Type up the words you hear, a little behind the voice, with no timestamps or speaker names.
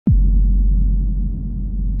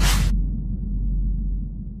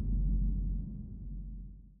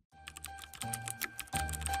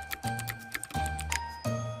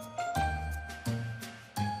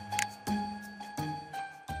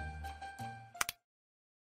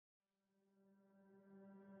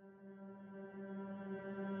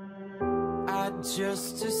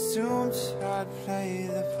Just assumed I'd play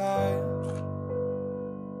the part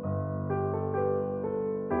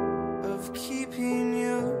of keeping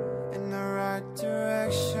you in the right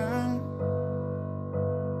direction.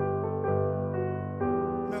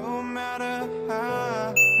 No matter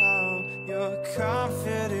how your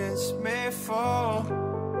confidence may fall,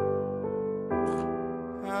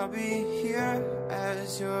 I'll be here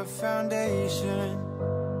as your foundation.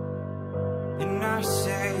 And I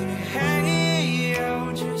say, hey,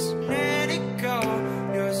 yo, just let it go.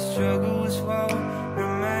 Your struggles won't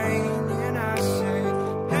remain. And I say,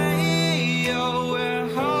 hey, yo, we're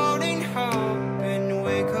holding hope and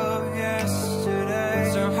wake up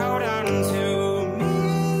yesterday. So hold on to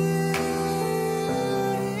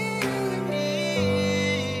me.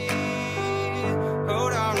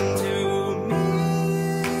 Hold on to me.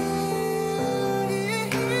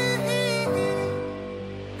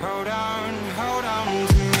 Hold on. Hold on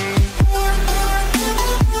to me.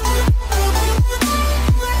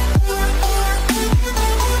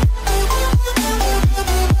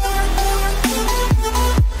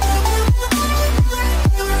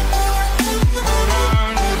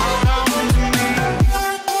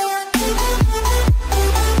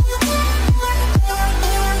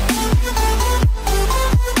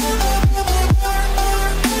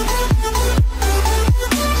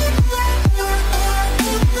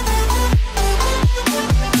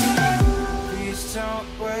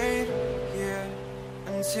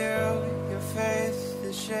 Until your faith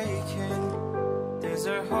is shaken, there's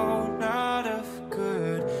a whole lot of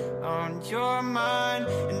good on your mind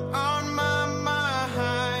and on my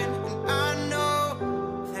mind. And I know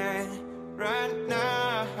that right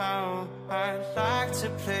now I'd like to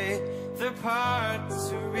play the part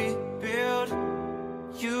to rebuild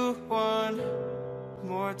you one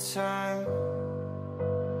more time.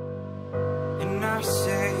 And I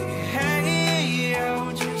say, hey,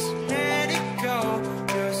 yo, just let it go.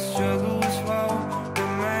 Your struggles won't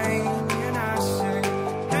remain. And I say,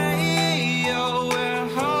 hey, yo, we're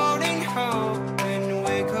holding hope and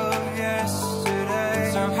wake up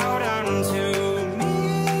yesterday. So hold on to me.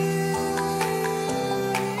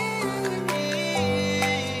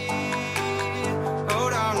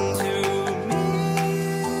 Hold on to me.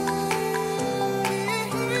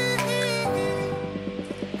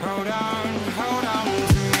 Hold on. Hold on to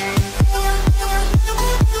me.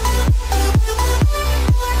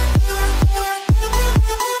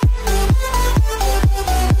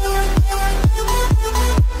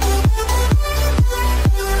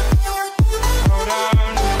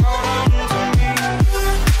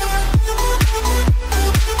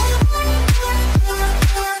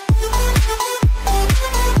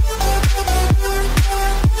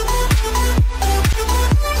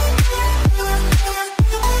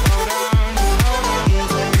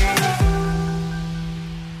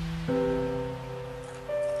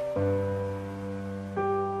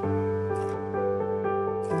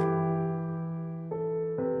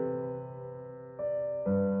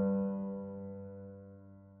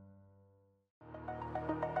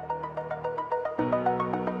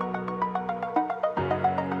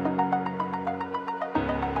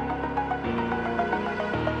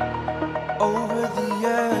 Over the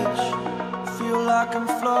edge, feel like I'm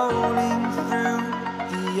floating through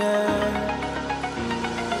the air.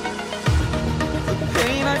 The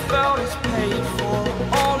pain I felt is paid for,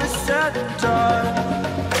 all is said and done.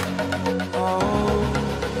 Oh,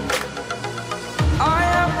 I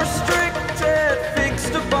am restricted,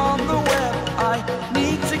 fixed upon the web. I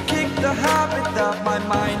need to kick the habit that my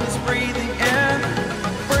mind is breathing in.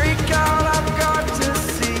 Break out, I've got to see.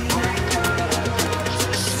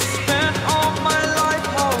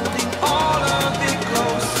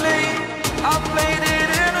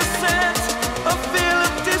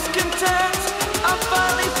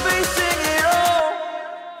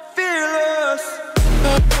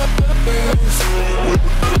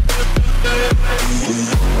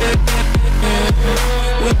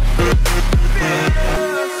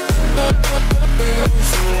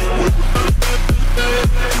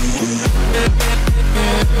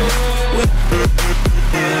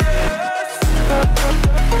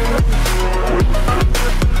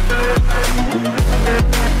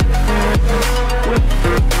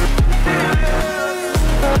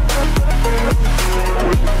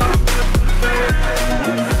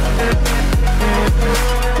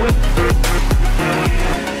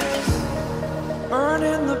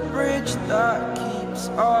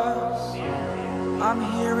 I'm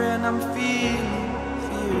here and I'm feeling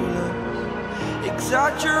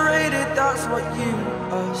exaggerated, that's what you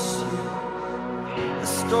assume. The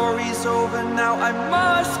story's over now, I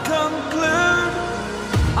must conclude.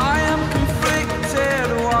 I am conflicted.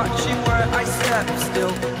 scared, watching where I step,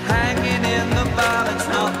 still hanging in the balance.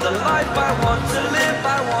 Not the life I want to live,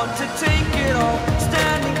 I want to take it all,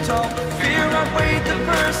 standing tall. Fear outweighed the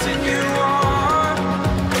person you are.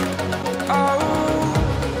 Oh,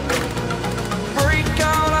 break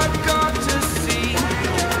out, I've got to see.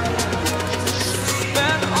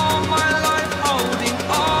 Spent all my life holding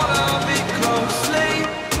all of it closely.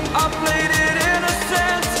 I played it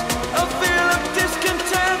innocent, a feel of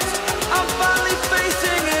discontent. I'm finally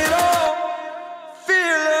facing it all,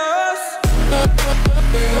 fearless.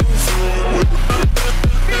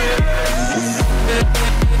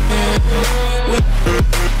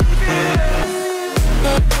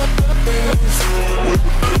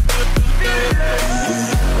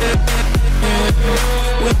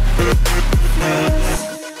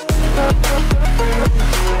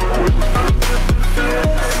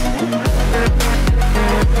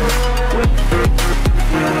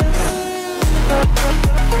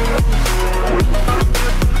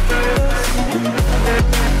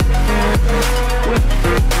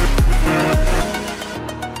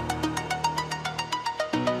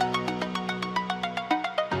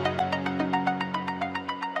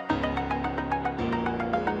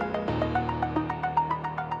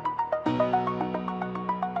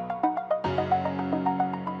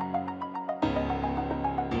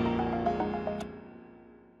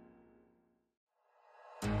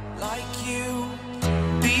 Like you,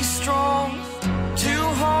 be strong to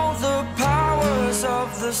hold the powers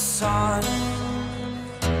of the sun.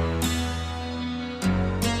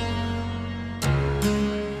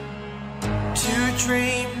 To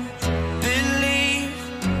dream, believe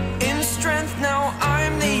in strength. Now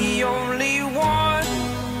I'm the only one,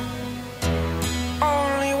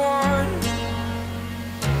 only one.